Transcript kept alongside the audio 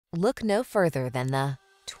Look no further than the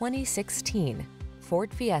 2016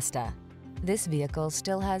 Ford Fiesta. This vehicle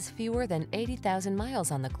still has fewer than 80,000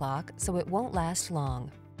 miles on the clock, so it won't last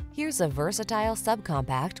long. Here's a versatile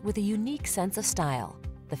subcompact with a unique sense of style.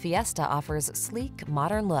 The Fiesta offers sleek,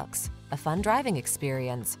 modern looks, a fun driving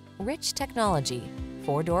experience, rich technology,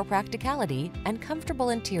 four-door practicality, and comfortable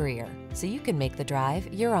interior, so you can make the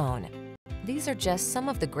drive your own. These are just some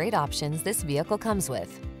of the great options this vehicle comes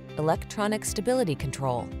with: electronic stability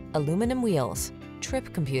control, aluminum wheels,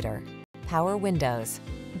 trip computer, power windows,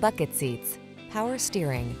 bucket seats, power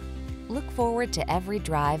steering. Look forward to every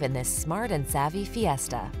drive in this smart and savvy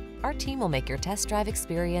Fiesta. Our team will make your test drive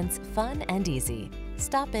experience fun and easy.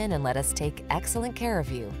 Stop in and let us take excellent care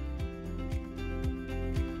of you.